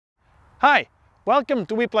Hi, welcome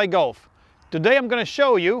to We Play Golf. Today I'm going to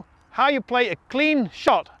show you how you play a clean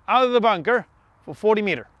shot out of the bunker for 40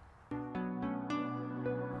 meter.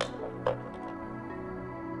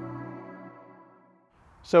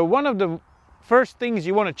 So one of the first things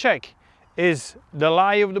you want to check is the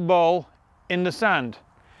lie of the ball in the sand.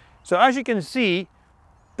 So as you can see,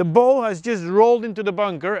 the ball has just rolled into the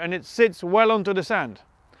bunker and it sits well onto the sand.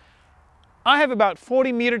 I have about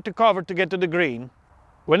 40 meter to cover to get to the green.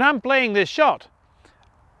 When I'm playing this shot,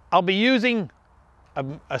 I'll be using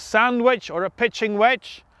a sand wedge or a pitching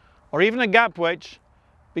wedge or even a gap wedge,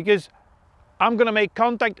 because I'm going to make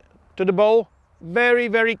contact to the ball very,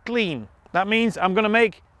 very clean. That means I'm going to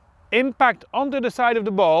make impact onto the side of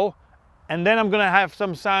the ball, and then I'm going to have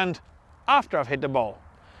some sand after I've hit the ball.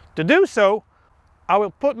 To do so, I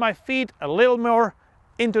will put my feet a little more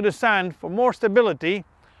into the sand for more stability,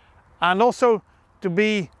 and also to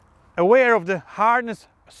be aware of the hardness,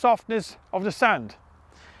 softness of the sand.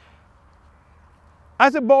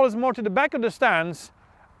 As the ball is more to the back of the stance,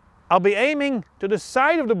 I'll be aiming to the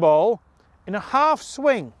side of the ball in a half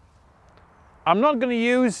swing. I'm not going to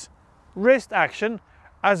use wrist action,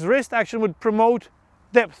 as wrist action would promote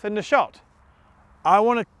depth in the shot. I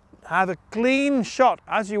want to have a clean shot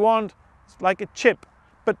as you want, like a chip,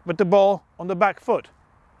 but with the ball on the back foot.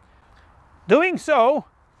 Doing so,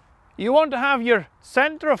 you want to have your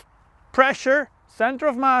center of pressure, center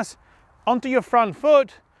of mass onto your front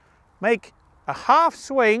foot. Make a half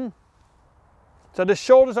swing so the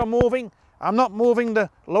shoulders are moving. I'm not moving the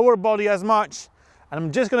lower body as much, and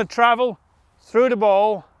I'm just going to travel through the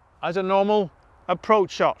ball as a normal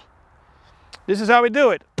approach shot. This is how we do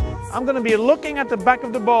it. I'm going to be looking at the back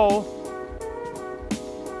of the ball.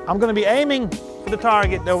 I'm going to be aiming for the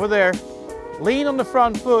target over there. Lean on the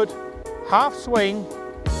front foot, half swing,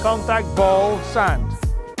 contact, ball, sand.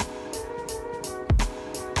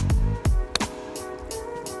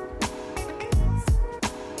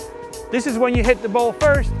 This is when you hit the ball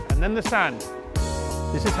first and then the sand.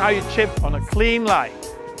 This is how you chip on a clean lie.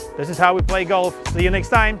 This is how we play golf. See you next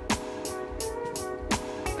time.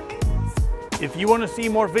 If you want to see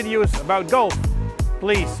more videos about golf,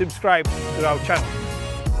 please subscribe to our channel.